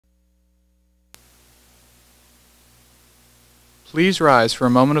Please rise for a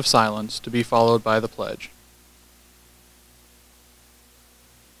moment of silence to be followed by the pledge.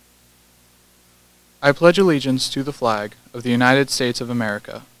 I pledge allegiance to the flag of the United States of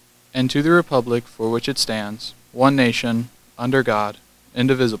America and to the republic for which it stands, one nation, under God,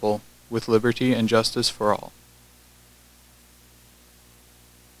 indivisible, with liberty and justice for all.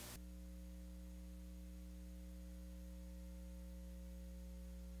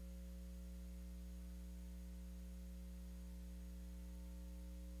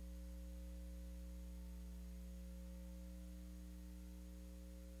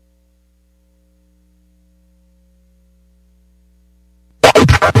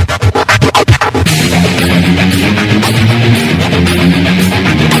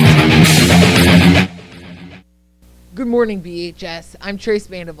 Good morning, BHS. I'm Trace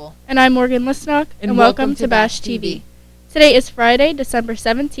Vanderbilt. And I'm Morgan Listnock, and welcome to Bash TV. Today is Friday, December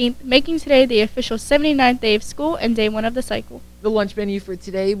 17th, making today the official 79th day of school and day 1 of the cycle. The lunch menu for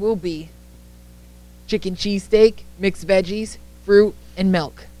today will be chicken cheesesteak, mixed veggies, fruit, and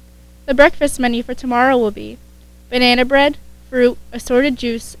milk. The breakfast menu for tomorrow will be banana bread, fruit, assorted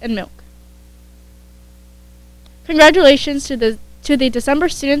juice, and milk. Congratulations to the December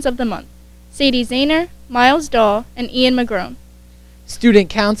students of the month, Sadie Zahner, Miles Daw, and Ian McGrone. Student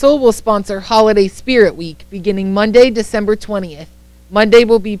Council will sponsor Holiday Spirit Week beginning Monday, December 20th. Monday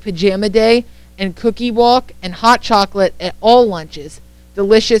will be Pajama Day and Cookie Walk and hot chocolate at all lunches.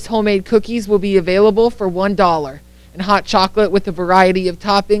 Delicious homemade cookies will be available for $1, and hot chocolate with a variety of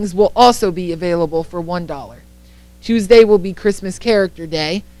toppings will also be available for $1. Tuesday will be Christmas Character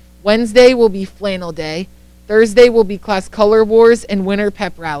Day. Wednesday will be Flannel Day. Thursday will be Class Color Wars and Winter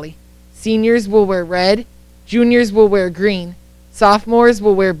Pep Rally. Seniors will wear red, juniors will wear green, sophomores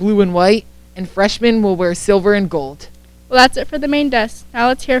will wear blue and white, and freshmen will wear silver and gold. Well, that's it for the main desk. Now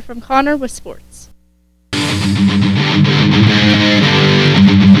let's hear from Connor with sports.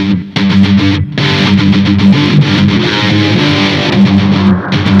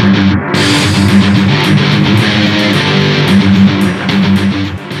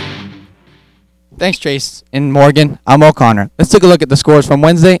 Thanks, Trace and Morgan. I'm O'Connor. Let's take a look at the scores from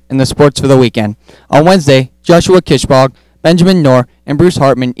Wednesday and the sports for the weekend. On Wednesday, Joshua Kishbog, Benjamin Knorr, and Bruce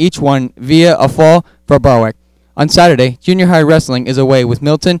Hartman each won via a fall for Berwick. On Saturday, junior high wrestling is away with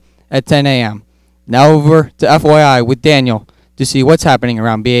Milton at 10 a.m. Now over to FYI with Daniel to see what's happening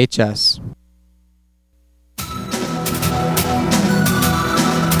around BHS.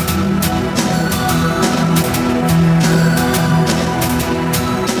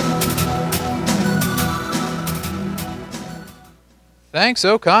 Thanks,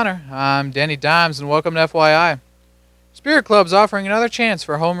 O'Connor. I'm Danny Dimes, and welcome to FYI. Spirit Club's offering another chance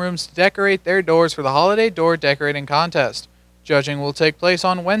for homerooms to decorate their doors for the Holiday Door Decorating Contest. Judging will take place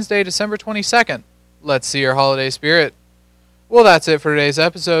on Wednesday, December 22nd. Let's see your holiday spirit. Well, that's it for today's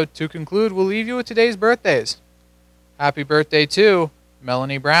episode. To conclude, we'll leave you with today's birthdays. Happy birthday to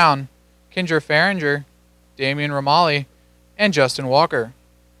Melanie Brown, Kendra Farringer, Damian Romali, and Justin Walker.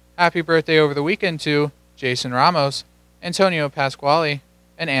 Happy birthday over the weekend to Jason Ramos, Antonio Pasquale,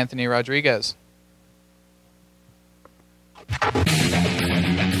 and Anthony Rodriguez.